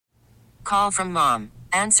Call from mom.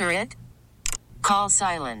 Answer it. Call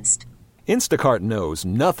silenced. Instacart knows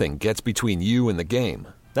nothing gets between you and the game.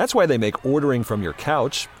 That's why they make ordering from your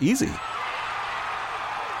couch easy.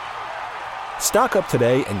 Stock up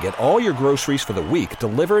today and get all your groceries for the week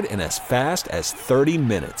delivered in as fast as 30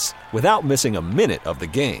 minutes without missing a minute of the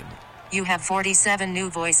game. You have 47 new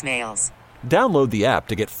voicemails. Download the app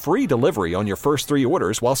to get free delivery on your first 3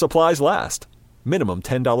 orders while supplies last. Minimum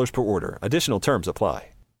 $10 per order. Additional terms apply.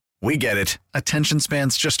 We get it. Attention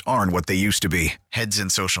spans just aren't what they used to be. Heads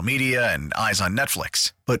in social media and eyes on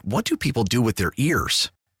Netflix. But what do people do with their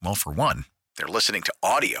ears? Well, for one, they're listening to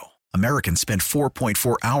audio. Americans spend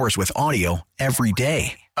 4.4 hours with audio every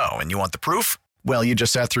day. Oh, and you want the proof? Well, you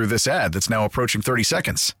just sat through this ad that's now approaching 30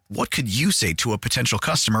 seconds. What could you say to a potential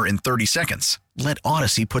customer in 30 seconds? Let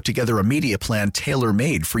Odyssey put together a media plan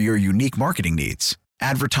tailor-made for your unique marketing needs.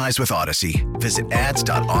 Advertise with Odyssey. Visit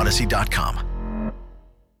ads.odyssey.com.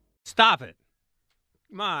 Stop it.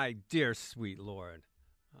 My dear sweet Lord.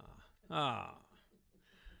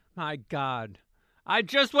 My God. I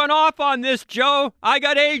just went off on this, Joe. I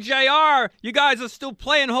got AJR. You guys are still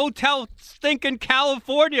playing Hotel Stinkin'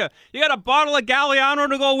 California. You got a bottle of Galliano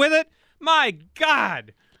to go with it? My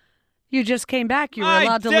God. You just came back. You were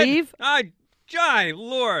allowed to leave? My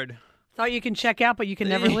Lord. Thought you can check out, but you can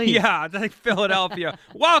never leave. Yeah, like Philadelphia.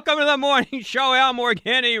 Welcome to the morning show. Al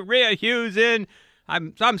Morganti, Rhea Hughes in.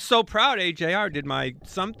 I'm so proud AJR did my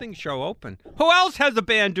something show open. Who else has a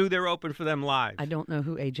band do their open for them live? I don't know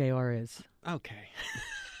who AJR is. Okay.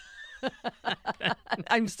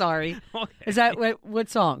 I'm sorry. Okay. Is that what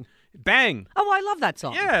song? Bang. Oh, I love that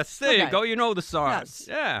song. Yes, there you Okay. go. You know the song. Yes.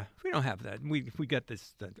 Yeah, we don't have that. We got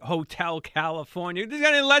this Hotel California. Is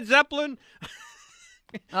there any Led Zeppelin?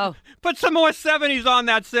 Oh. Put some more 70s on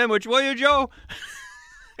that sandwich, will you, Joe?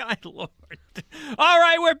 My Lord. All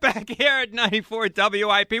right, we're back here at 94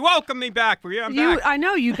 WIP. Welcome me back. I'm back. I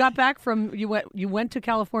know you got back from you went to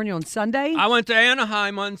California on Sunday. I went to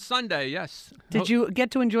Anaheim on Sunday. Yes. Did you get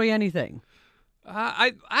to enjoy anything?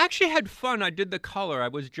 I actually had fun. I did the color. I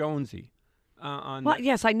was Jonesy.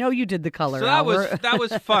 Yes, I know you did the color. So that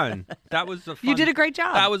was fun. That was a fun. You did a great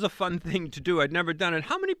job. That was a fun thing to do. I'd never done it.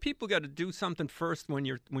 How many people got to do something first when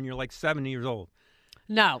you're like 70 years old?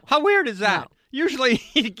 No. How weird is that? No. Usually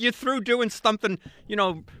you're through doing something,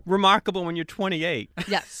 remarkable when you're 28.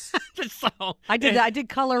 Yes. So, I did that. I did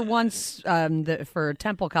color once for a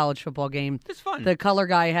Temple college football game. It's fun. The color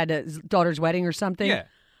guy had his daughter's wedding or something. Yeah.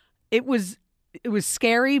 It was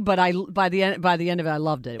scary, but by the end of it, I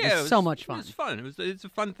loved it. It was so much fun. It was fun. It's a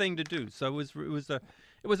fun thing to do. So it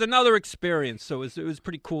was another experience. So it was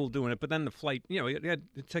pretty cool doing it. But then the flight, you had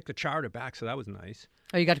to take the charter back, so that was nice.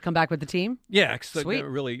 Oh, you got to come back with the team? Yeah, Sweet.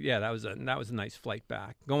 Really. Yeah, that was a nice flight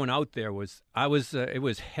back. Going out there it was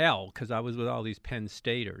hell because I was with all these Penn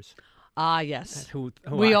Staters. Ah, yes.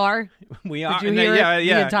 We are. We are. Did you hear it?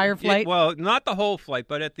 Yeah. The entire flight? Well, not the whole flight,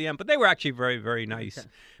 but at the end. But they were actually very, very nice. Okay.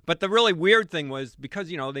 But the really weird thing was because,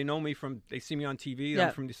 they know me they see me on TV.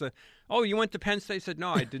 Yeah. They said, oh, you went to Penn State? I said, no,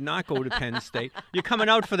 I did not go to Penn State. You're coming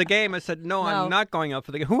out for the game? I said, no, I'm not going out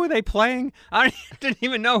for the game. Who are they playing? I didn't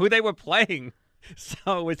even know who they were playing.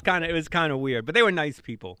 So it was kind of weird. But they were nice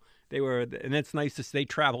people. And it's nice to see they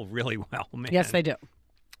travel really well, man. Yes, they do.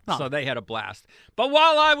 Oh. So they had a blast. But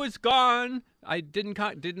while I was gone, I did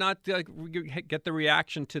not get the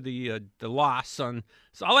reaction to the loss. So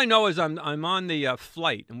all I know is I'm on the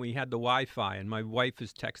flight, and we had the Wi-Fi, and my wife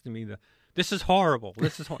is texting me this is horrible.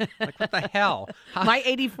 This is like, what the hell? My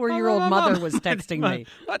 84-year-old mother was texting me.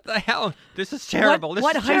 What the hell? This is terrible.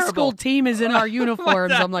 What is high terrible. school team is in our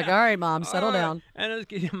uniforms? I'm like, all right, Mom, settle down. And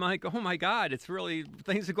I'm like, oh my God, it's really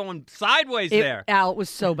things are going sideways there. Al, it was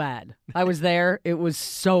so bad. I was there. It was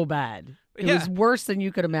so bad. It was worse than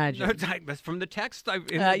you could imagine. From the text,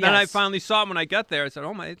 then I finally saw it when I got there. I said,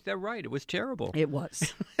 "Oh my, they're right. It was terrible. It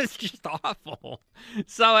was. It's just awful."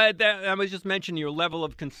 So I was just mentioning your level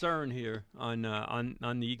of concern here on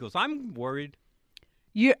the Eagles. I'm worried.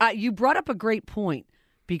 You brought up a great point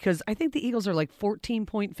because I think the Eagles are like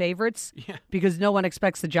 14-point favorites. Yeah. Because no one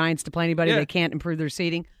expects the Giants to play anybody. Yeah. They can't improve their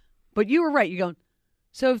seeding. But you were right. You're going.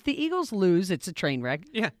 So if the Eagles lose, it's a train wreck.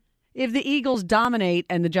 Yeah. If the Eagles dominate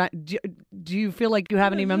and the Giants, do you feel like you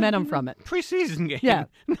have any momentum from it? Preseason game. Yeah.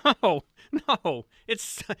 No.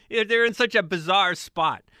 They're in such a bizarre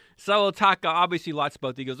spot. So we'll talk obviously lots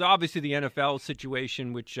about the Eagles. Obviously the NFL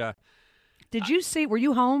situation, which. Did you see? Were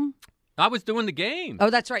you home? I was doing the game. Oh,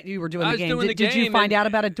 that's right. You were doing the game. Did you find out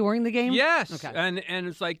about it during the game? Yes. Okay. And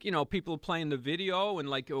it's like, people playing the video and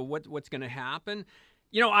like what's going to happen.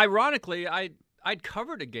 Ironically, I'd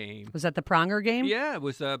covered a game. Was that the Pronger game? Yeah, it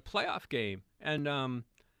was a playoff game. And,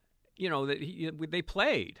 they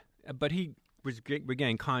played. but he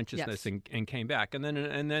regained consciousness Yes. and came back. And then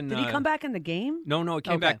Did he come back in the game? No, it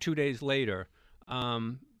came Okay. back 2 days later.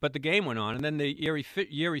 But the game went on, and then the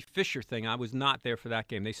Yeri Fisher thing. I was not there for that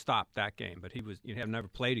game. They stopped that game, but he have never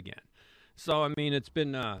played again. So I mean, it's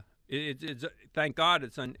been it's thank God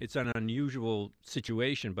it's an unusual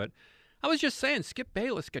situation. But I was just saying, Skip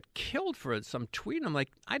Bayless got killed for some tweet. I'm like,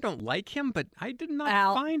 I don't like him, but I did not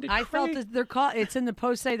Al, find it. I felt that it's in the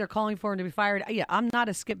post say they're calling for him to be fired. Yeah, I'm not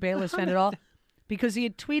a Skip Bayless fan at all because he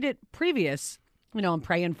had tweeted previous, I'm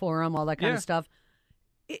praying for him, all that kind of stuff.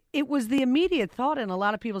 It was the immediate thought in a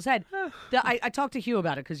lot of people's head. I talked to Hugh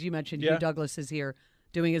about it because you mentioned Hugh Douglas is here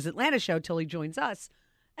doing his Atlanta show till he joins us.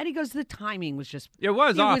 And he goes, the timing was just... It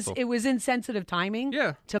was awful. It was insensitive timing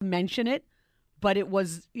to mention it. But it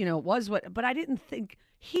was, but I didn't think...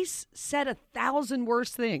 He's said 1,000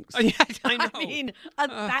 worse things. Yes, I know. I mean,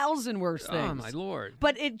 1,000 worse things. Oh, my Lord.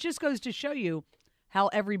 But it just goes to show you how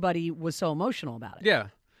everybody was so emotional about it. Yeah.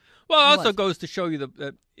 Well, it also goes to show you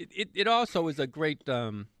it also is a great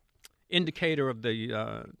indicator of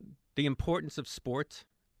the importance of sports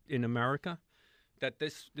in America. That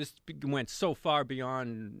this went so far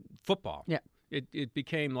beyond football. Yeah. It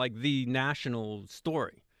became like the national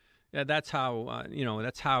story. Yeah, that's how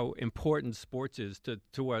that's how important sports is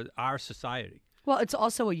to our society. Well, it's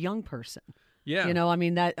also a young person. Yeah.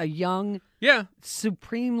 That a young,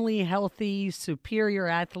 supremely healthy, superior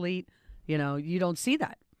athlete. You don't see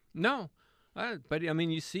that. No, but I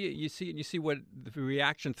mean, you see it. You see what the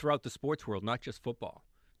reaction throughout the sports world, not just football.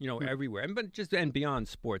 Everywhere, and beyond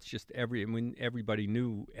sports, just everybody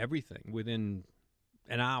knew everything within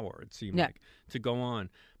an hour. It seemed like to go on.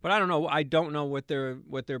 But I don't know. I don't know what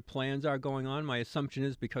their plans are going on. My assumption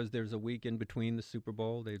is because there's a week in between the Super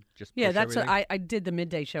Bowl, they just push everything. I did the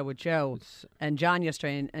midday show with Joe and John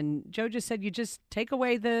yesterday, and Joe just said you just take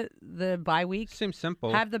away the bye week. Seems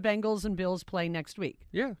simple. Have the Bengals and Bills play next week.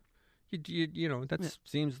 Yeah.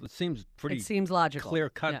 Seems pretty. It seems logical, clear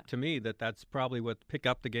cut to me that's probably what pick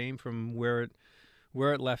up the game from where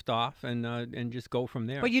it left off and just go from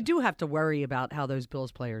there. But you do have to worry about how those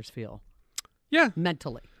Bills players feel. Yeah,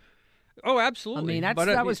 mentally. Oh, absolutely. I mean,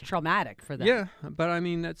 that was traumatic for them. Yeah, but I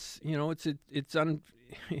mean that's it's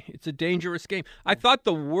a dangerous game. I thought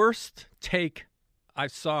the worst take I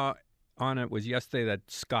saw on it was yesterday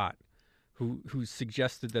that Scott. Who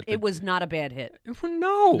suggested that it was not a bad hit?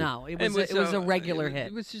 No, it was a regular hit.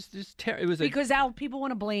 It was just terrible. Because Al, people want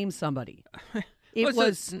to blame somebody. It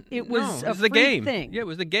was the game thing. Yeah, it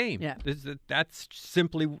was the game. Yeah, that's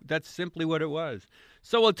simply what it was.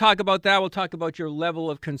 So we'll talk about that. We'll talk about your level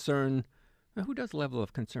of concern. Who does Level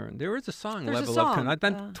of Concern? There is a song, There's Level a song. of Concern. I've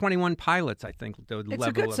done 21 Pilots, I think. It's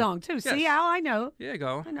a good song, too. Yes. See, Al, I know. There you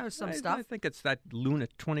go. I know some stuff. I think it's that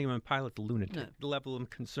 21 Pilots, Lunatic Level of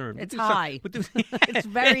Concern. It's high. It's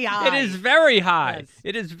very high. It is very high. Yes.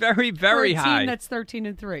 It is very, very high. For a team that's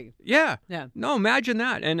 13-3. Yeah. Yeah. No, imagine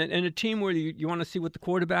that. And a team where you want to see what the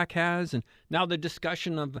quarterback has. And now the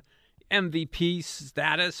discussion of MVP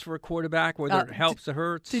status for a quarterback, whether it helps or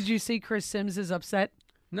hurts. Did you see Chris Sims is upset?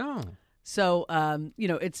 No. So,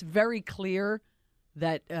 it's very clear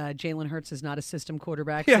that Jalen Hurts is not a system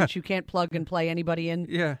quarterback since you can't plug and play anybody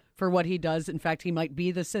in for what he does. In fact, he might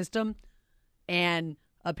be the system. And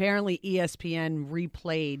apparently ESPN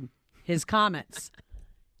replayed his comments.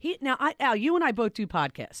 Al, you and I both do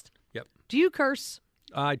podcasts. Yep. Do you curse?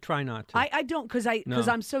 I try not to. I don't because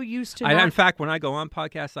I'm so used to in fact, when I go on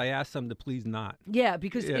podcasts, I ask them to please not. Yeah,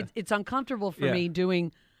 because it's uncomfortable for me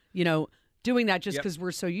doing that just because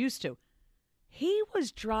we're so used to. He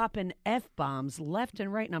was dropping F-bombs left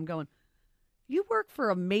and right, and I'm going, you work for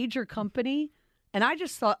a major company? And I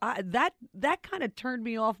just thought that kind of turned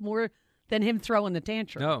me off more than him throwing the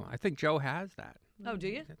tantrum. No, I think Joe has that. Oh, do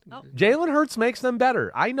you? Oh. Jalen Hurts makes them better.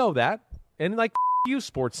 I know that. And, you,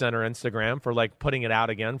 SportsCenter Instagram, for, putting it out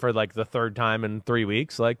again for, the third time in 3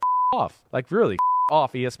 weeks. Off. Really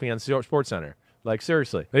off ESPN SportsCenter.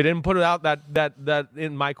 Seriously. They didn't put it out that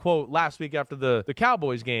in my quote last week after the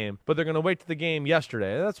Cowboys game, but they're going to wait to the game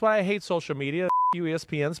yesterday. That's why I hate social media. You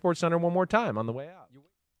ESPN SportsCenter one more time on the way out.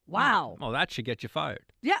 Wow. Well, that should get you fired.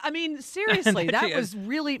 Yeah, I mean, seriously, that was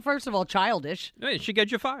really, first of all, childish. It should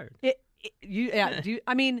get you fired. It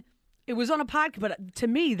was on a podcast, but to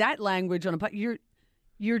me, that language on a podcast,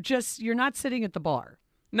 you're not sitting at the bar.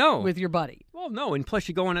 No. With your buddy. Well, no, and plus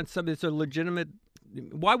you're going at something that's a legitimate.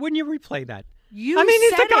 Why wouldn't you replay that? He's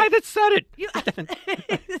the guy that said it.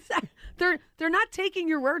 They're not taking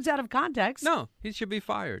your words out of context. No, he should be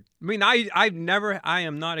fired. I mean, I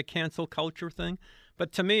am not a cancel culture thing,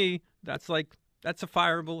 but to me, that's a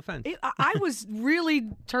fireable offense. I was really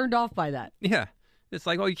turned off by that. Yeah. It's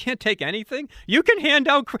like, oh, you can't take anything. You can hand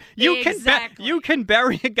out. You can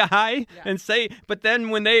bury a guy and say, but then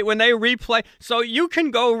when they replay, so you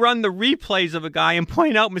can go run the replays of a guy and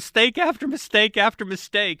point out mistake after mistake after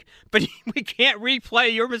mistake, but we can't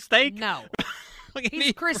replay your mistake. No.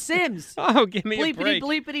 He's Chris Sims. Oh, give me a break.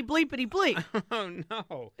 Bleepity, bleepity, bleep. Oh,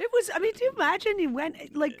 no. It was, I mean, do you imagine he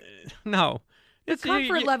went, like... No. The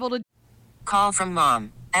comfort level to... Call from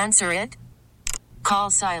mom. Answer it. Call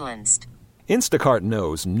silenced. Instacart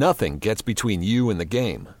knows nothing gets between you and the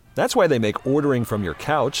game. That's why they make ordering from your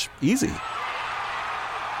couch easy.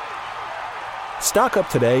 Stock up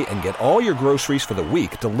today and get all your groceries for the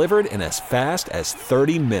week delivered in as fast as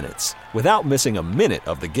 30 minutes without missing a minute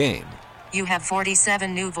of the game. You have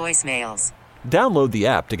 47 new voicemails. Download the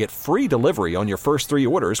app to get free delivery on your first 3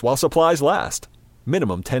 orders while supplies last.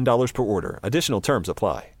 Minimum $10 per order. Additional terms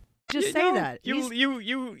apply. Just say that. You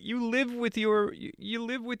live with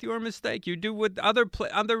your mistake. You do what other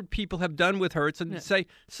people have done with Hurts and say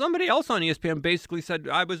somebody else on ESPN basically said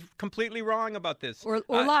I was completely wrong about this. Or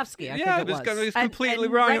Orlovsky, I think it was completely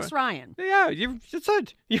and wrong. Rex Ryan. Yeah, you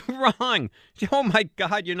said you're wrong. Oh my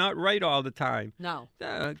God, you're not right all the time. No.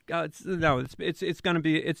 It's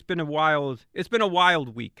been a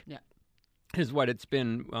wild week. Yeah. Is what it's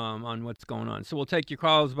been on what's going on. So we'll take your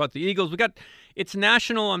calls about the Eagles. It's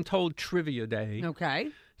National, I'm told, Trivia Day. Okay.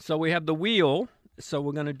 So we have the wheel. So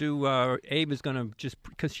we're going to do, Abe is going to just,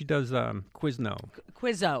 because she does Quizno.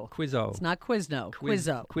 Quizzo. It's not Quizno.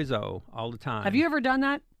 Quizzo. Quizzo all the time. Have you ever done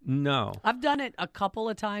that? No. I've done it a couple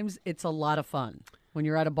of times. It's a lot of fun. When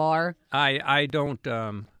you're at a bar. I don't,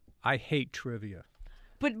 I hate trivia.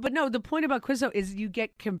 But no, the point about Quizzo is you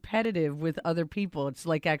get competitive with other people. It's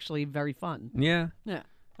like actually very fun. Yeah. Yeah.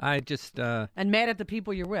 I just and mad at the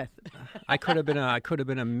people you're with. I could have been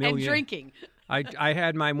a million. And drinking. I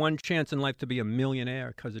had my one chance in life to be a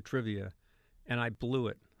millionaire because of trivia, and I blew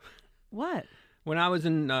it. What? When I was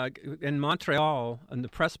in Montreal in the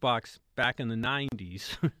press box back in the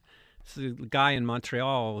 90s. So the guy in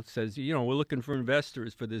Montreal says, we're looking for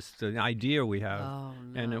investors for this idea we have,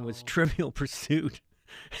 and it was Trivial Pursuit.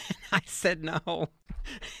 I said no.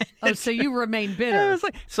 Oh, so you remain bitter. I was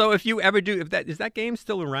like, so if you ever do, is that game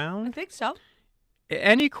still around? I think so.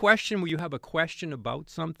 Any question where you have a question about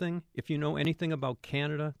something, if you know anything about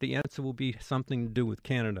Canada, the answer will be something to do with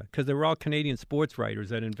Canada because they were all Canadian sports writers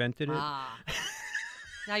that invented it.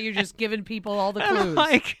 Now you're just giving people all the clues.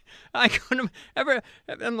 I couldn't ever.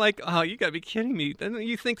 I'm like, oh, you got to be kidding me. Then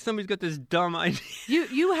you think somebody's got this dumb idea.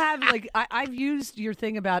 You have I've used your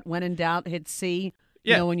thing about when in doubt, hit C.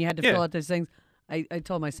 Yeah. When you had to fill out those things. I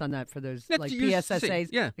told my son that for those PSSAs.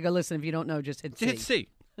 Yeah. I go, listen, if you don't know, just hit C. Hit C.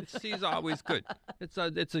 C is always good.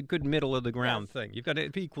 It's a good middle of the ground thing. You've got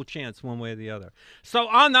an equal chance one way or the other. So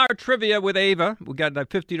on our trivia with Ava, we got a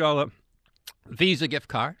 $50 Visa gift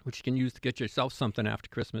card, which you can use to get yourself something after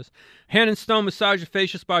Christmas. Hand and Stone Massage and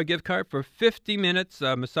Facial Spa gift card for 50 minutes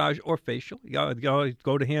massage or facial. You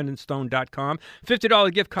go to handandstone.com.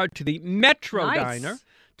 $50 gift card to the Metro Diner.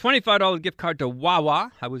 $25 gift card to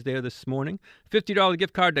Wawa. I was there this morning. $50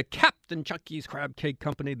 gift card to Captain Chucky's Crab Cake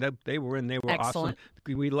Company. They were Excellent. awesome.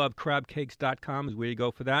 We love crabcakes.com is where you go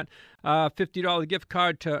for that. $50 gift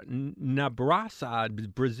card to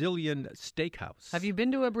Nabrasa Brazilian Steakhouse. Have you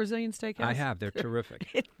been to a Brazilian steakhouse? I have. They're terrific.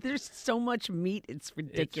 There's so much meat. It's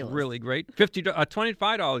ridiculous. It's really great.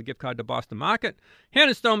 $25 gift card to Boston Market. Hand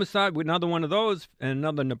and Stone Massage with another one of those and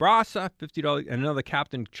another Nabrasa. $50 and another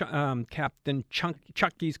Captain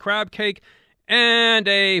Chucky's Crab Cake. And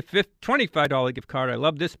a $25 gift card. I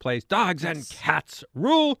love this place. Dogs and Cats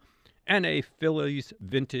Rule. And a Phillies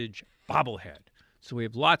vintage bobblehead. So we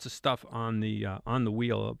have lots of stuff on the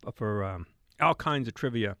wheel for all kinds of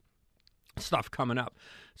trivia stuff coming up.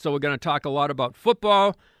 So we're going to talk a lot about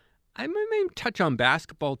football. I may touch on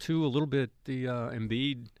basketball too a little bit. The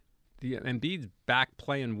Embiid's back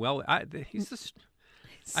playing well. He's just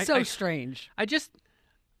strange. I just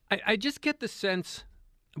get the sense.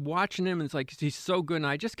 Watching him, it's like he's so good, and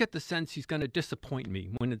I just get the sense he's going to disappoint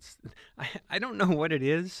me when it's. I don't know what it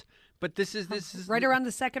is, but this is right around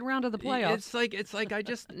the second round of the playoffs. It's like I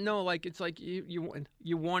just know, like it's like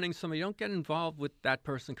you're warning somebody, don't get involved with that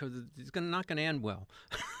person because it's not going to end well.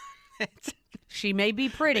 She may be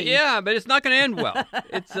pretty. Yeah, but it's not going to end well.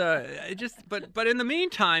 It's but in the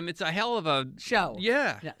meantime, it's a hell of a show.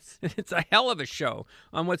 Yeah. Yes. It's a hell of a show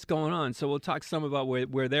on what's going on. So we'll talk some about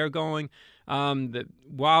where they're going.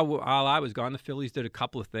 While I was gone, the Phillies did a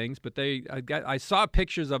couple of things, but I saw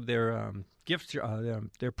pictures of their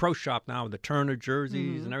their pro shop now with the Turner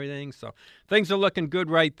jerseys and everything. So things are looking good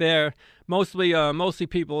right there. Mostly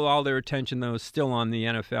people, all their attention though is still on the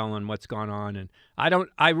NFL and what's gone on. And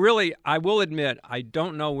I will admit, I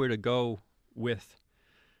don't know where to go with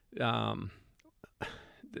the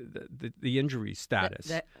injury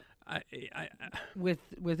status. With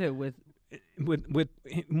who? With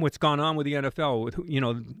what's gone on with the NFL,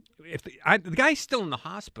 if the guy's still in the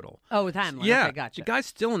hospital. Oh, with Hamlin. Yeah, okay, gotcha. The guy's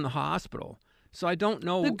still in the hospital, so I don't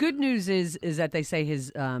know. The good news is that they say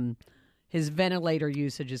his ventilator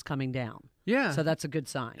usage is coming down. Yeah, so that's a good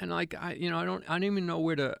sign. And I don't even know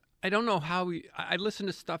where to. I don't know how I listened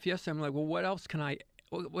to stuff yesterday. I'm like, well, what else can I?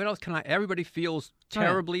 Everybody feels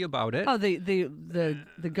terribly about it. Oh, the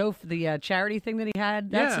charity thing that he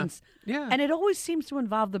had. Yeah. And it always seems to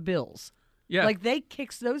involve the Bills. Yeah. Like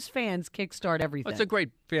those fans kickstart everything. Well, it's a great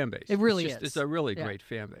fan base. It really is. It's a really great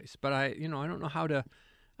fan base. But I don't know how to.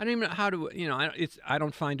 I don't even know how to. I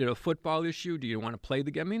don't find it a football issue. Do you want to play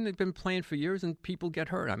the game? I mean, they've been playing for years, and people get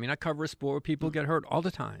hurt. I mean, I cover a sport where people get hurt all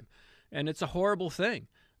the time, and it's a horrible thing.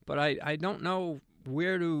 But I don't know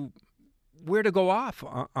where to go off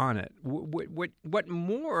on it. What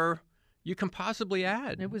more you can possibly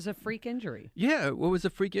add? It was a freak injury. Yeah, it was a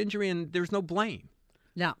freak injury, and there's no blame.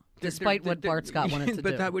 No, despite what Bart Scott wanted to do.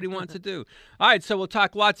 But that's what he wants to do. All right, so we'll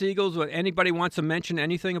talk lots of Eagles. Anybody wants to mention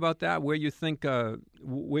anything about that? Where you think the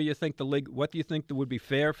league? What do you think that would be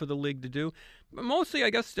fair for the league to do? Mostly, I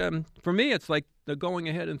guess for me, it's like the going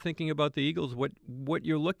ahead and thinking about the Eagles. What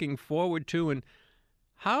you're looking forward to, and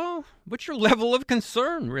what's your level of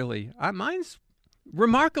concern? Really, mine's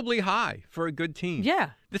remarkably high for a good team. Yeah,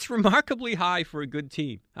 it's remarkably high for a good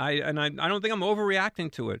team. I don't think I'm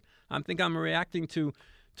overreacting to it. I think I'm reacting to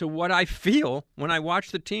what I feel when I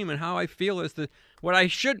watch the team and how I feel as what I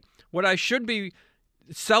should be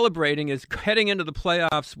celebrating is heading into the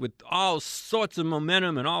playoffs with all sorts of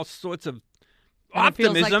momentum and all sorts of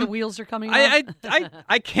optimism. It feels like the wheels are coming off.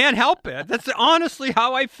 I can't help it. That's honestly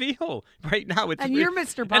how I feel right now. And you're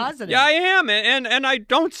Mr. Positive. Yeah, I am. And I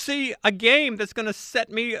don't see a game that's going to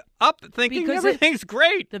set me up thinking everything's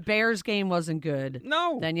great. The Bears game wasn't good.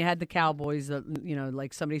 No. Then you had the Cowboys that,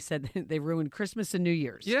 like somebody said, they ruined Christmas and New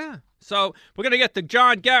Year's. Yeah. So we're going to get to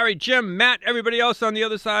John, Gary, Jim, Matt, everybody else on the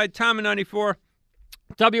other side. Tom in 94.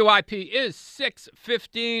 WIP is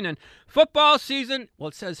 6:15, and football season, well,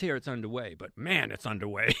 it says here it's underway, but man, it's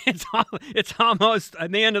underway. It's almost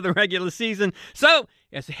at the end of the regular season. So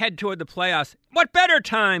as we head toward the playoffs, what better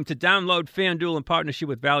time to download FanDuel in partnership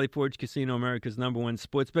with Valley Forge Casino, America's #1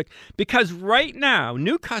 sportsbook? Because right now,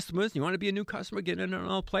 new customers, you want to be a new customer, get in on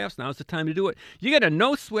all playoffs, now's the time to do it. You get a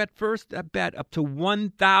no-sweat first bet up to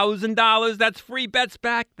 $1,000. That's free bets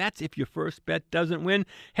back. That's if your first bet doesn't win.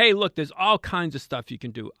 Hey, look, there's all kinds of stuff you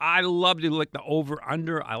can do. I love to like the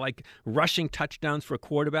over-under. I like rushing touchdowns for a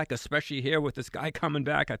quarterback, especially here with this guy coming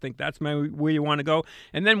back. I think that's where you want to go.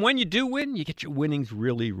 And then when you do win, you get your winnings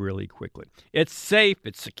really, really quickly. It's safe,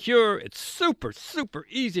 it's secure, it's super, super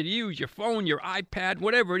easy to use. Your phone, your iPad,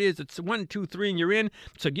 whatever it is, it's 1, 2, 3, and you're in.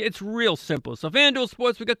 So it's real simple. So FanDuel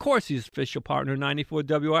Sportsbook, of course, is official partner 94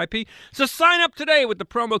 WIP. So sign up today with the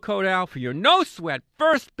promo code AL for your no-sweat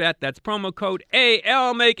first bet. That's promo code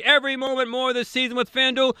AL. Make every moment more this season with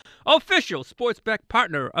FanDuel, official sportsbook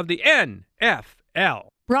partner of the NFL.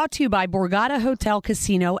 Brought to you by Borgata Hotel,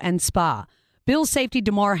 Casino, and Spa. Bill safety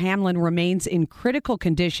Damar Hamlin remains in critical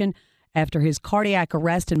condition after his cardiac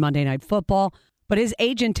arrest in Monday Night Football, but his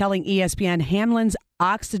agent telling ESPN Hamlin's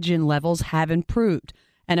oxygen levels have improved.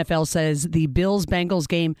 NFL says the Bills-Bengals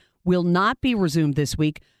game will not be resumed this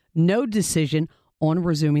week. No decision on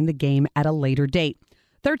resuming the game at a later date.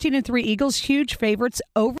 13-3 Eagles, huge favorites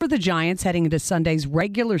over the Giants heading into Sunday's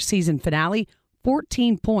regular season finale,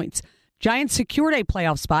 14 points. Giants secured a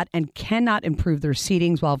playoff spot and cannot improve their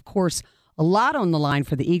seedings, while, of course, a lot on the line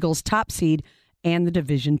for the Eagles' top seed and the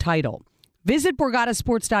division title. Visit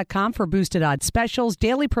BorgataSports.com for boosted odds specials,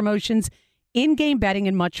 daily promotions, in-game betting,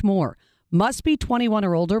 and much more. Must be 21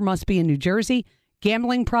 or older, must be in New Jersey.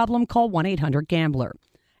 Gambling problem? Call 1-800-GAMBLER.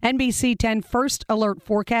 NBC 10 First Alert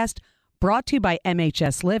Forecast brought to you by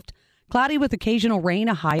MHS Lift. Cloudy with occasional rain,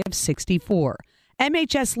 a high of 64.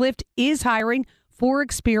 MHS Lift is hiring for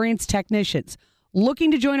experienced technicians. Looking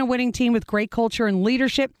to join a winning team with great culture and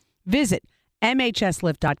leadership? Visit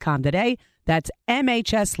MHSLift.com today. That's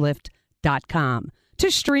MHSLift.com.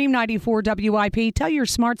 To stream 94 WIP, tell your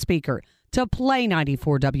smart speaker to play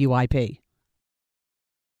 94 WIP.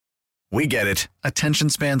 We get it. Attention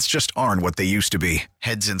spans just aren't what they used to be.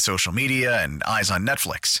 Heads in social media and eyes on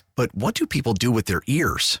Netflix. But what do people do with their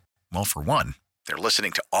ears? Well, for one, they're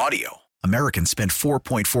listening to audio. Americans spend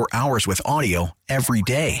 4.4 hours with audio every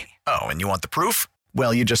day. Oh, and you want the proof?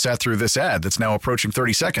 Well, you just sat through this ad that's now approaching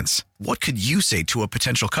 30 seconds. What could you say to a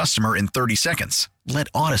potential customer in 30 seconds? Let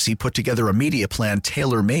Odyssey put together a media plan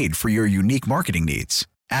tailor-made for your unique marketing needs.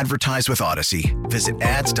 Advertise with Odyssey. Visit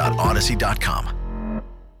ads.odyssey.com.